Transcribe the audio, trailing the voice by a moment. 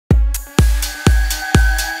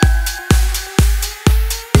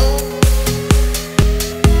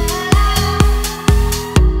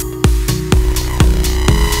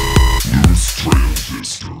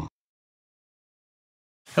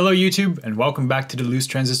Hello YouTube and welcome back to the Loose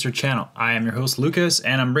Transistor channel. I am your host Lucas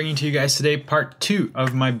and I'm bringing to you guys today part 2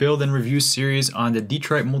 of my build and review series on the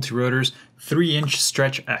Detroit Multirotors 3-inch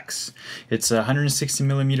Stretch X. It's a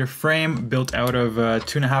 160mm frame built out of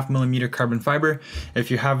 2.5mm carbon fiber. If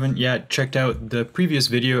you haven't yet checked out the previous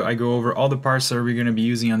video, I go over all the parts that we're going to be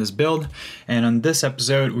using on this build, and on this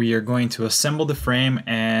episode we are going to assemble the frame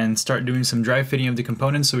and start doing some dry fitting of the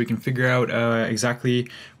components so we can figure out exactly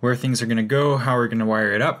where things are going to go, how we're going to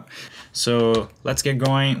wire it up. So let's get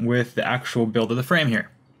going with the actual build of the frame here.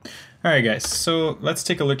 Alright guys, so let's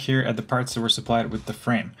take a look here at the parts that were supplied with the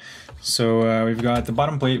frame. So we've got the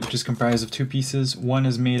bottom plate, which is comprised of two pieces. One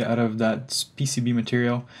is made out of that PCB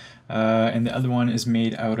material and the other one is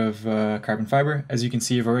made out of carbon fiber. As you can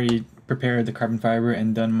see, I've already prepared the carbon fiber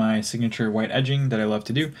and done my signature white edging that I love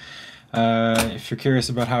to do. If you're curious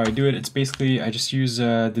about how I do it, it's basically I just use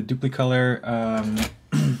the Duplicolor,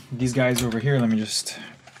 these guys over here. Let me just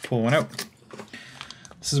pull one out.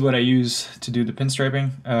 This is what I use to do the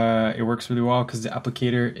pinstriping. It works really well because the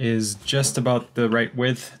applicator is just about the right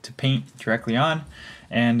width to paint directly on,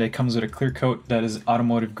 and it comes with a clear coat that is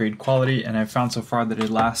automotive grade quality, and I've found so far that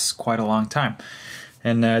it lasts quite a long time.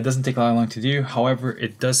 And it doesn't take a lot long to do. However,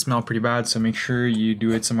 it does smell pretty bad, so make sure you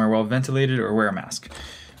do it somewhere well ventilated or wear a mask.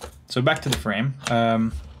 So back to the frame.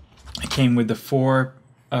 It came with the four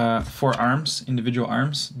arms, individual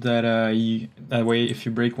arms, that that way if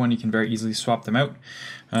you break one you can very easily swap them out.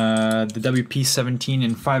 The WP17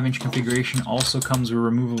 in 5-inch configuration also comes with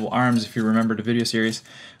removable arms if you remember the video series,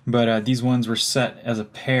 but these ones were set as a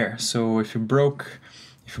pair, so if you broke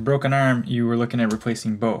an arm you were looking at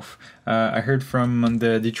replacing both. I heard from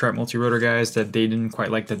the Detroit Multirotor guys that they didn't quite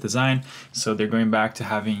like that design, so they're going back to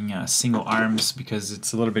having single arms because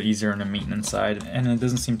it's a little bit easier on the maintenance side and it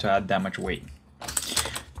doesn't seem to add that much weight.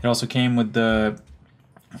 It also came with the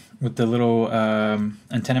little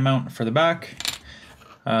antenna mount for the back.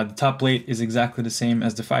 The top plate is exactly the same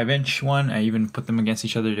as the 5-inch one. I even put them against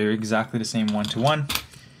each other. They're exactly the same 1-to-1.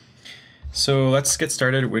 So let's get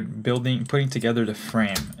started with putting together the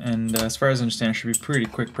frame. And as far as I understand, it should be a pretty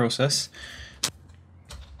quick process.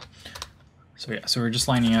 So yeah, so we're just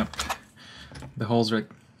lining up the holes right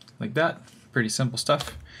like that. Pretty simple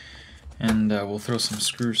stuff. And we'll throw some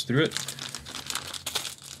screws through it.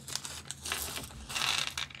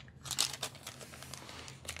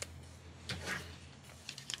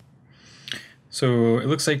 So it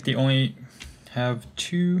looks like they only have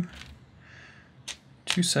two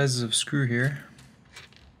sizes of screw here.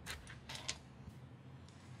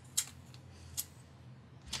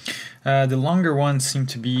 The longer ones seem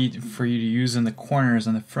to be for you to use in the corners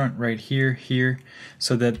on the front right here,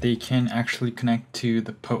 so that they can actually connect to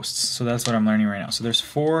the posts. So that's what I'm learning right now. So there's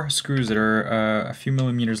 4 screws that are a few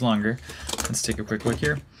millimeters longer. Let's take a quick look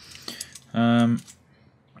here.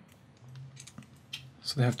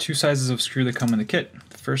 So they have 2 sizes of screw that come in the kit.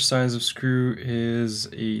 The first size of screw is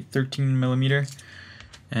a 13mm,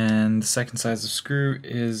 and the second size of screw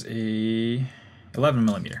is a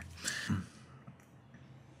 11mm.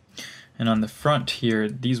 And on the front here,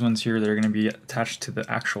 these ones here that are going to be attached to the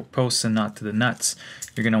actual posts and not to the nuts,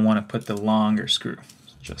 you're going to want to put the longer screw,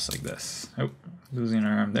 just like this. Oh, losing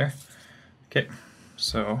our arm there. Okay,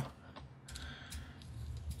 so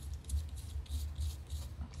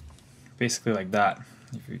basically like that.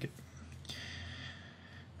 If you get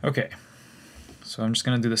okay, so I'm just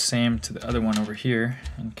gonna do the same to the other one over here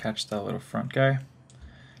and catch that little front guy.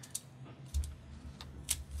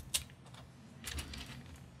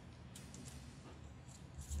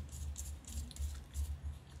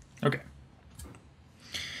 Okay,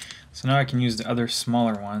 so now I can use the other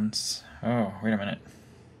smaller ones. Oh, wait a minute.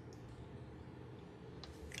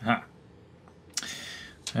 Aha.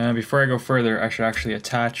 Before I go further, I should actually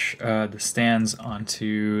attach the stands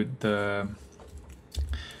onto the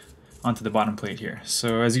bottom plate here.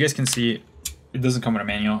 So as you guys can see, it doesn't come with a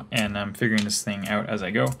manual, and I'm figuring this thing out as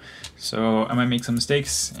I go. So I might make some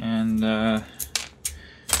mistakes, and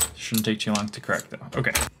shouldn't take too long to correct though.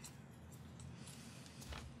 Okay.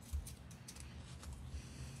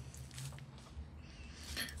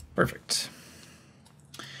 Perfect.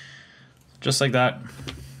 Just like that.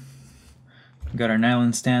 We've got our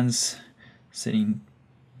nylon stands sitting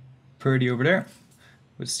pretty over there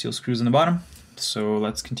with steel screws in the bottom. So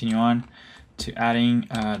let's continue on to adding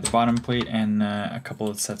the bottom plate and a couple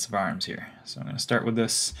of sets of arms here. So I'm going to start with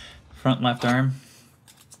this front left arm,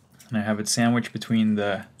 and I have it sandwiched between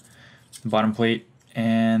the bottom plate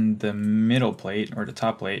and the middle plate, or the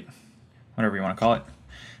top plate, whatever you want to call it.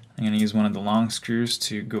 I'm going to use one of the long screws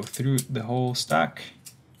to go through the whole stack,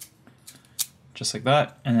 just like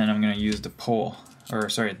that, and then I'm going to use the pole, or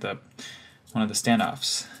sorry, the one of the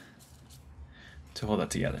standoffs to hold that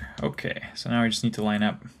together. Okay, so now we just need to line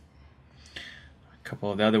up a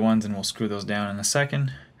couple of the other ones and we'll screw those down in a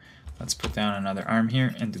second. Let's put down another arm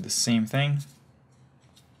here and do the same thing.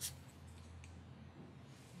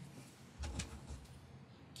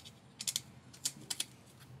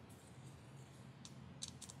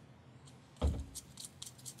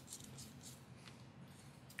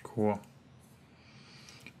 Cool.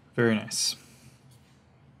 Very nice.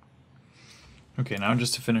 Okay, now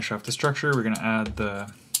just to finish off the structure, we're going to add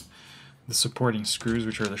the supporting screws,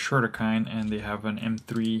 which are the shorter kind, and they have an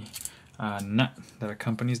M3 nut that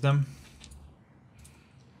accompanies them.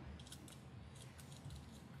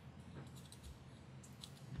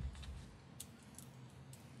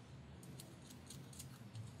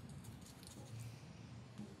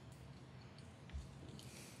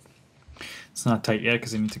 It's not tight yet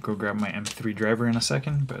because I need to go grab my M3 driver in a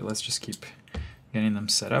second, but let's just keep getting them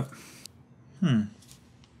set up. You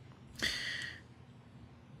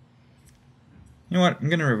know what? I'm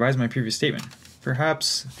going to revise my previous statement.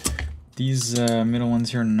 Perhaps these middle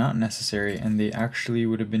ones here are not necessary and they actually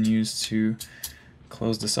would have been used to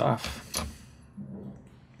close this off.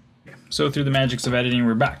 So through the magics of editing,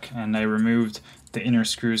 we're back, and I removed the inner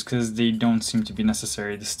screws because they don't seem to be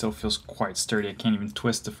necessary. This still feels quite sturdy. I can't even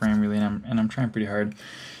twist the frame really, and I'm trying pretty hard.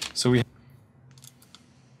 So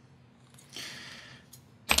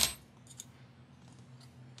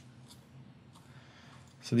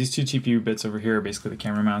these two TPU bits over here are basically the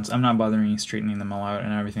camera mounts. I'm not bothering straightening them all out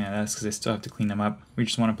and everything like that because I still have to clean them up. We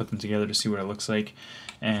just want to put them together to see what it looks like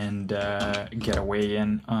and get a weigh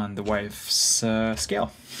in on the wife's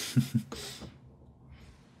scale.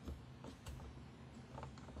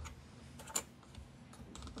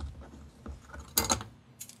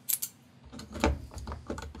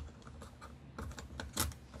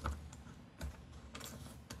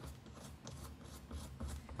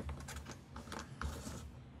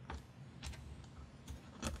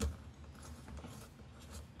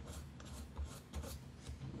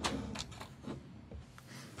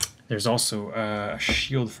 There's also a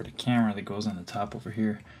shield for the camera that goes on the top over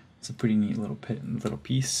here. It's a pretty neat little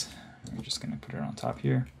piece. We're just going to put it on top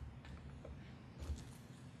here.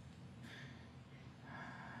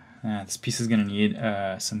 This piece is going to need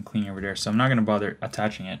some cleaning over there, so I'm not going to bother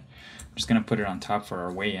attaching it. I'm just going to put it on top for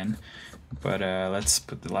our weigh-in. But let's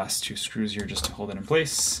put the last two screws here just to hold it in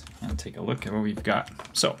place and take a look at what we've got.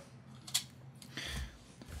 So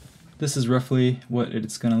this is roughly what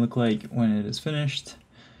it's going to look like when it is finished.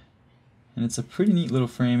 And it's a pretty neat little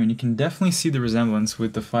frame, and you can definitely see the resemblance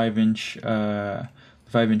with the 5-inch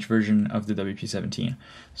version of the WP17.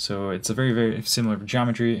 So it's a very, very similar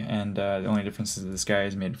geometry, and the only difference is this guy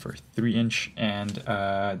is made for 3-inch, and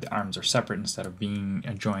the arms are separate instead of being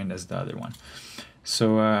joined as the other one.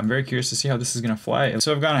 So I'm very curious to see how this is going to fly.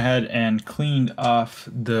 So I've gone ahead and cleaned off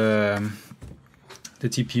the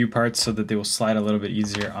TPU parts so that they will slide a little bit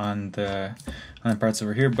easier on the parts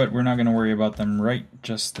over here, but we're not going to worry about them right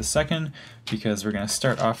just a second because we're going to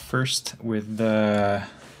start off first with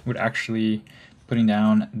actually putting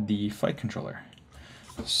down the flight controller.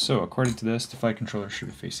 So according to this, the flight controller should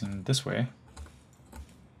be facing this way.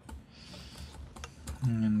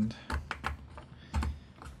 And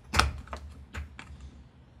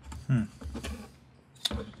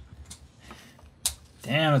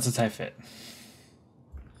damn, it's a tight fit.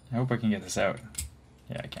 I hope I can get this out.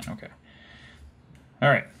 Yeah, I can. Okay. All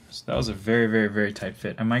right. So that was a very, very, very tight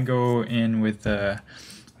fit. I might go in with a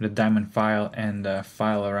diamond file and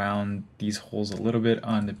file around these holes a little bit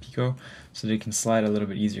on the Pico so they can slide a little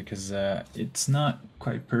bit easier because it's not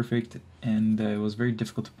quite perfect and it was very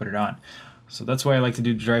difficult to put it on. So that's why I like to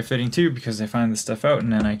do dry fitting too, because I find this stuff out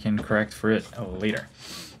and then I can correct for it later.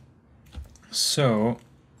 So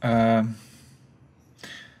the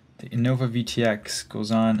Innova VTX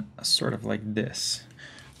goes on sort of like this.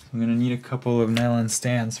 I'm going to need a couple of nylon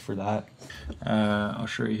stands for that. I'll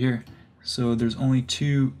show you here. So there's only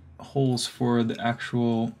two holes for the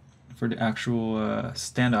actual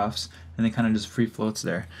standoffs, and they kind of just free floats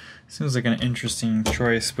there. Seems like an interesting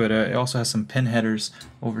choice, but it also has some pin headers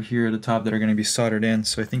over here at the top that are going to be soldered in,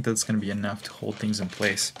 so I think that's going to be enough to hold things in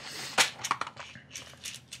place.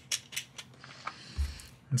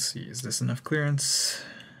 Let's see, is this enough clearance?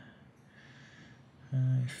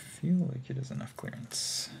 I feel like it is enough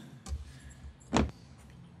clearance.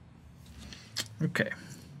 Okay.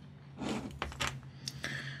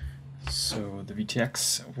 So the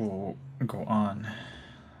VTX will go on.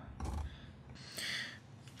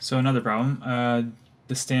 So another problem,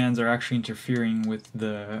 the stands are actually interfering with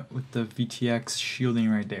the VTX shielding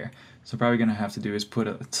right there. So probably gonna have to do is put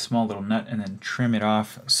a small little nut and then trim it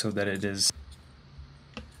off so that it is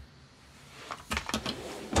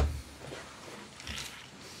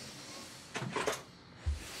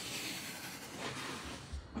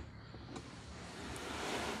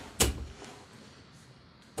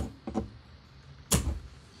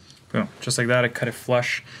Boom, just like that. I cut it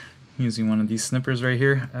flush using one of these snippers right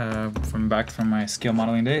here from my scale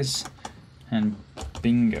modeling days, and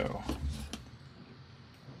bingo.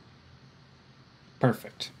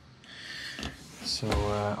 Perfect. So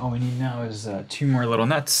all we need now is 2 more little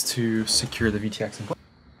nuts to secure the VTX in place.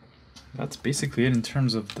 That's basically it in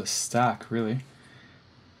terms of the stack, really.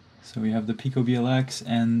 So we have the Pico BLX,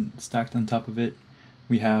 and stacked on top of it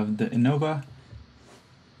we have the Innova.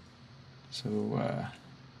 So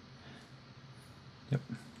yep.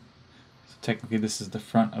 So technically this is the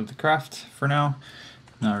front of the craft for now.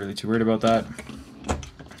 Not really too worried about that.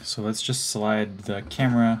 So let's just slide the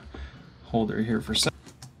camera holder here for a second.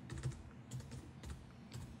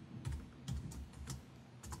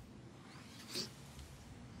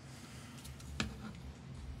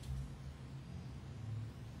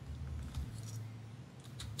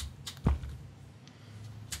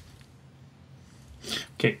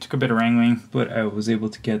 Okay, took a bit of wrangling, but I was able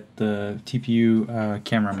to get the TPU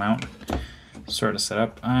camera mount sort of set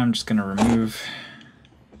up. I'm just going to remove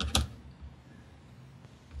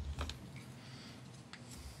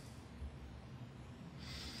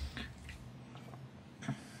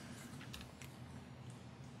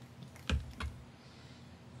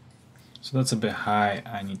so that's a bit high.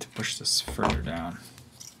 I need to push this further down.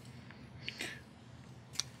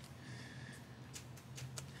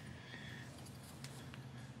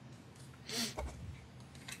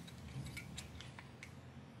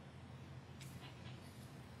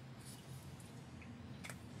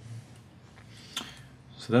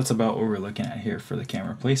 So that's about what we're looking at here for the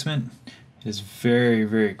camera placement. It is very,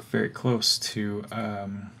 very, very close to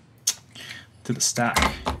the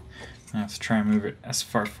stack. I have to try and move it as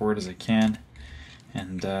far forward as I can,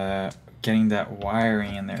 and getting that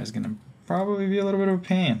wiring in there is going to probably be a little bit of a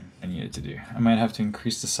pain. I need it to do. I might have to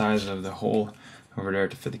increase the size of the hole over there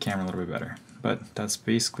to fit the camera a little bit better, but that's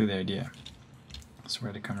basically the idea. That's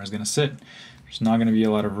where the camera is going to sit. There's not going to be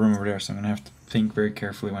a lot of room over there, so I'm going to have to think very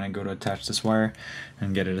carefully when I go to attach this wire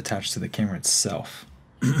and get it attached to the camera itself.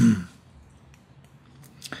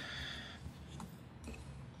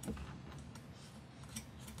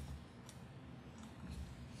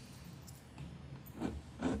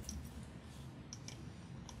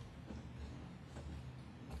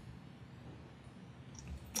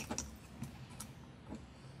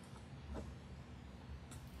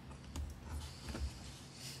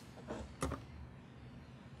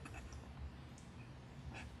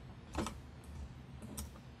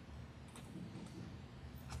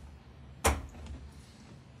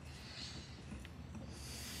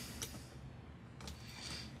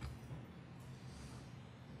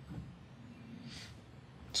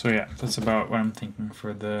 So yeah, that's about what I'm thinking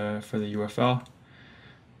for the UFL.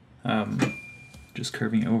 Just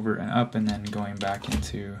curving over and up, and then going back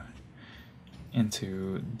into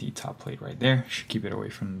the top plate right there. Should keep it away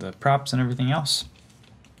from the props and everything else.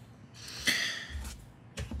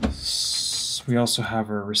 We also have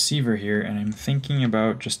our receiver here, and I'm thinking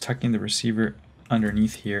about just tucking the receiver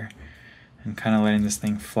underneath here and kind of letting this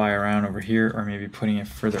thing fly around over here, or maybe putting it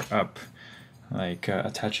further up, like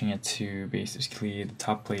attaching it to basically the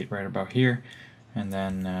top plate right about here, and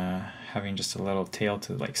then having just a little tail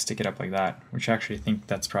to like stick it up like that, which I actually think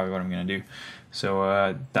that's probably what I'm going to do.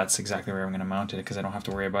 So that's exactly where I'm going to mount it, because I don't have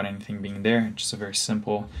to worry about anything being there. Just a very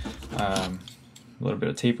simple little bit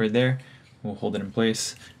of tape right there will hold it in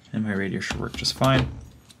place, and my radio should work just fine.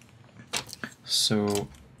 So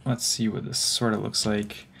let's see what this sort of looks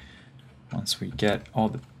like once we get all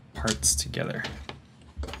the parts together.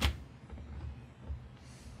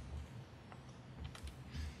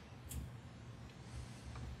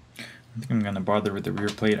 I think I'm going to bother with the rear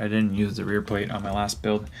plate. I didn't use the rear plate on my last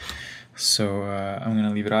build, so I'm going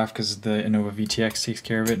to leave it off because the Innova VTX takes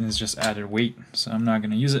care of it and is just added weight, so I'm not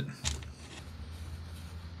going to use it.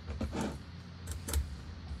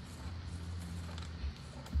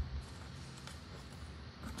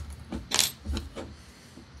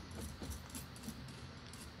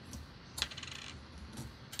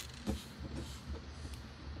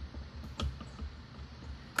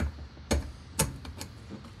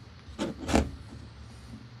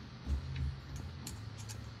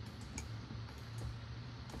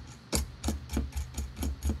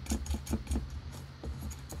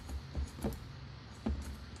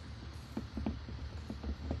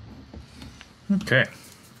 Okay,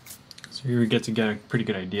 so here we get a pretty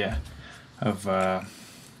good idea of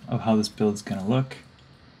how this build's gonna look.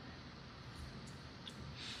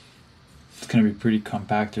 It's gonna be pretty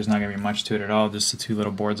compact. There's not gonna be much to it at all. Just the 2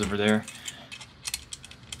 little boards over there.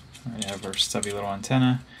 We have our stubby little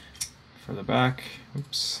antenna for the back.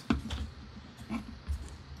 Oops.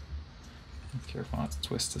 Careful not to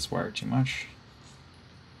twist this wire too much.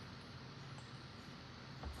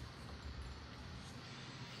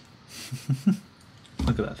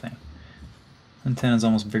 Look at that thing. Antenna's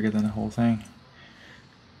almost bigger than the whole thing.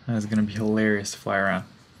 That is going to be hilarious to fly around.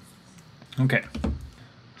 Okay,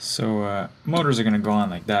 so motors are going to go on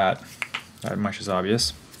like that. That much is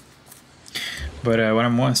obvious. But what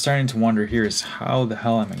I'm starting to wonder here is how the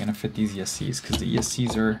hell am I going to fit these ESCs? Because the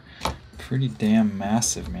ESCs are pretty damn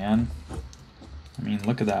massive, man. I mean,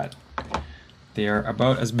 look at that. They are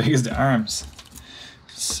about as big as the arms.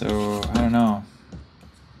 So, I don't know.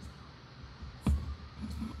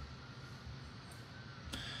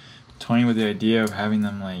 Toying with the idea of having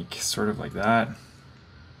them like sort of like that.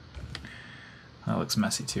 That looks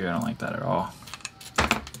messy too. I don't like that at all.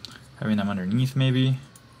 Having them underneath maybe.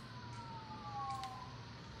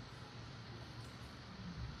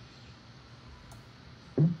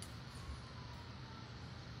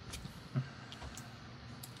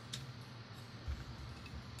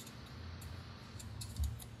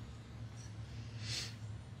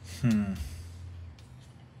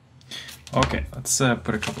 Okay, let's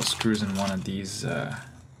put a couple screws in one of these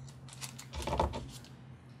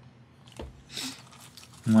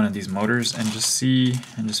motors and just see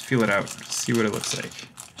and just feel it out, see what it looks like.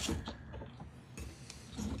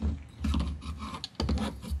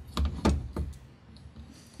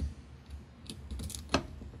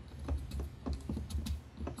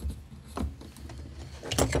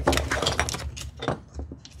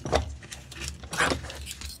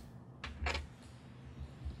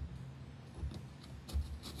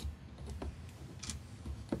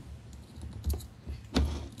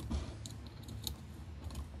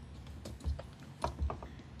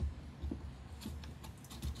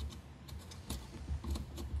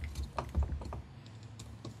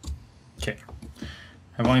 Okay,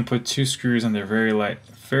 I've only put 2 screws and they're very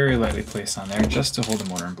lightly placed on there just to hold the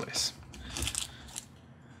motor in place.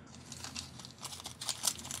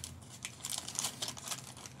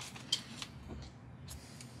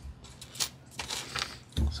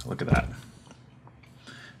 So look at that.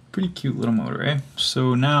 Pretty cute little motor, eh?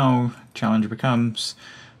 So now challenge becomes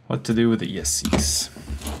what to do with the ESCs.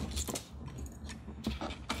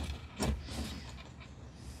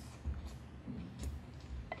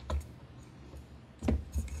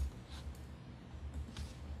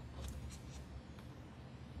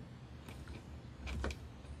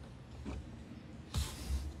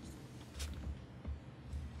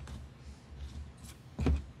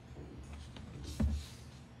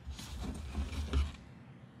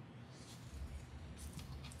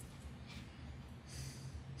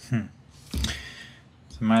 So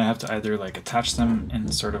I might have to either like attach them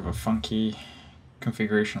in sort of a funky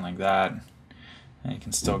configuration like that, and you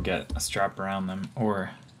can still get a strap around them,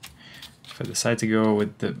 or if I decide to go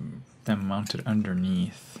with them mounted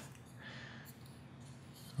underneath,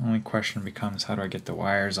 the only question becomes how do I get the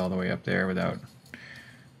wires all the way up there without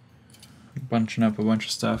bunching up a bunch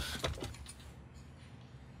of stuff.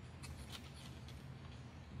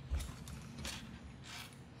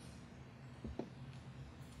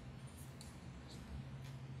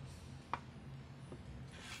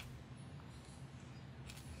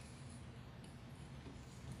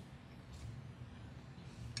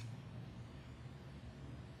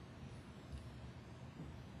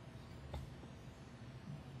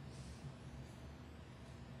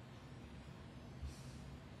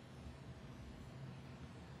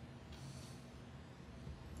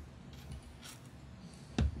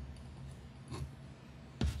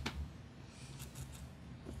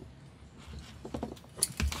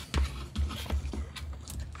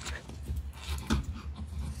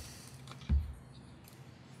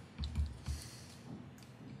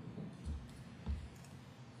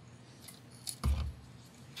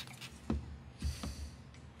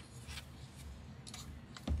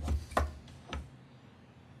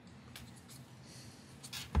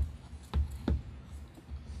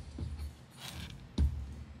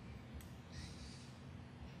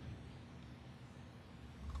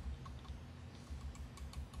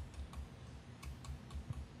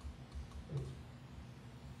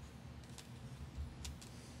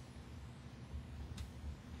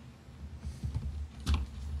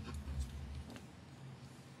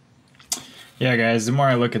 Yeah guys, the more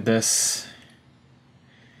I look at this,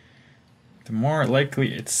 the more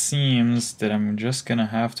likely it seems that I'm just gonna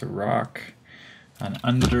have to rock an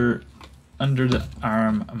under the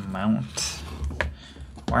arm mount.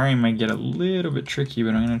 Wiring might get a little bit tricky,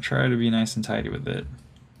 but I'm gonna try to be nice and tidy with it.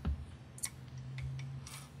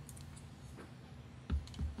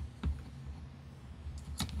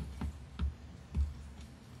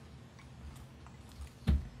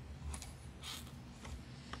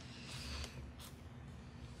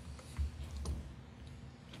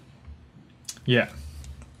 Yeah.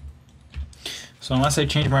 So unless I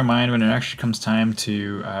change my mind when it actually comes time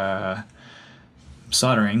to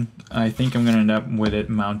soldering, I think I'm going to end up with it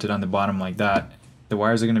mounted on the bottom like that. The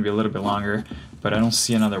wires are going to be a little bit longer, but I don't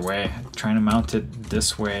see another way. Trying to mount it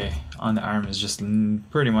this way on the arm is just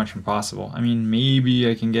pretty much impossible. I mean, maybe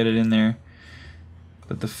I can get it in there,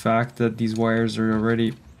 but the fact that these wires are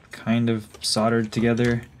already kind of soldered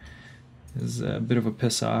together is a bit of a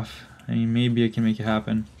piss off. I mean, maybe I can make it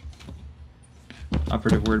happen.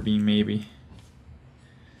 Operative word being maybe.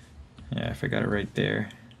 Yeah, if I got it right there.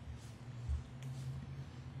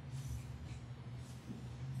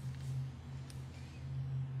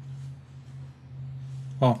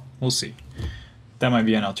 Well, we'll see. That might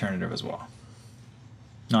be an alternative as well.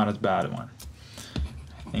 Not as bad a one.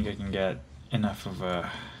 I think I can get enough of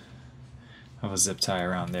a zip tie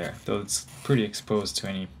around there, though it's pretty exposed to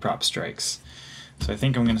any prop strikes. So I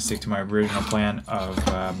think I'm going to stick to my original plan of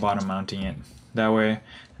bottom mounting it that way,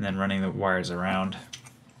 and then running the wires around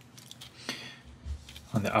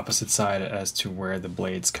on the opposite side as to where the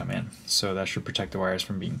blades come in. So that should protect the wires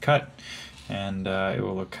from being cut, and it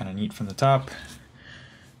will look kind of neat from the top.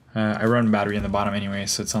 I run battery in the bottom anyway,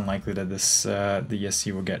 so it's unlikely that this the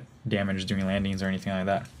ESC will get damaged during landings or anything like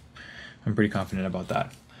that. I'm pretty confident about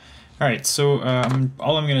that. Alright, so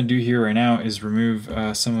all I'm going to do here right now is remove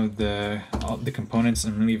some of all the components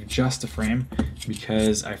and leave just the frame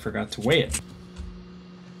because I forgot to weigh it.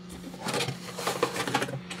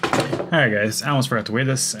 Alright guys, I almost forgot to weigh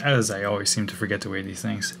this, as I always seem to forget to weigh these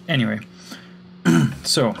things. Anyway,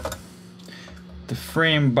 so the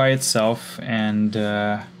frame by itself and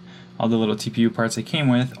all the little TPU parts it came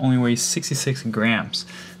with only weighs 66 grams.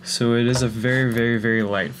 So it is a very, very, very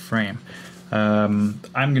light frame. I'm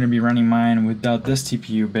going to be running mine without this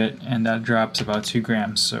TPU bit, and that drops about 2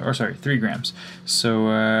 grams, or sorry, 3 grams. So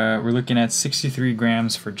we're looking at 63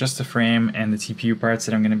 grams for just the frame and the TPU parts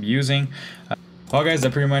that I'm going to be using. Well guys,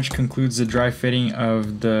 that pretty much concludes the dry fitting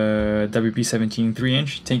of the WP17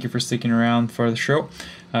 3-inch. Thank you for sticking around for the show.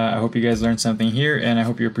 I hope you guys learned something here, and I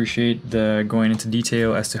hope you appreciate the going into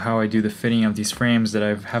detail as to how I do the fitting of these frames that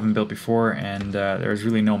I haven't built before, and there's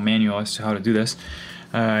really no manual as to how to do this.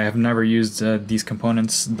 I have never used these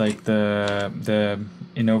components like the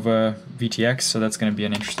Innova VTX, so that's going to be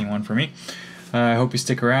an interesting one for me. I hope you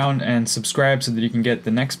stick around and subscribe so that you can get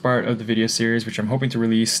the next part of the video series, which I'm hoping to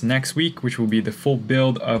release next week, which will be the full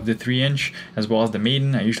build of the 3-inch as well as the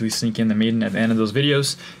maiden. I usually sneak in the maiden at the end of those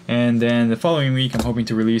videos, and then the following week I'm hoping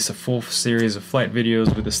to release a full series of flight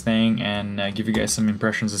videos with this thing and give you guys some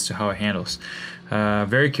impressions as to how it handles.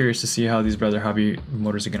 Very curious to see how these Brother Hobby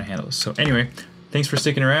motors are going to handle this. So anyway, thanks for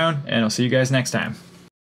sticking around, and I'll see you guys next time.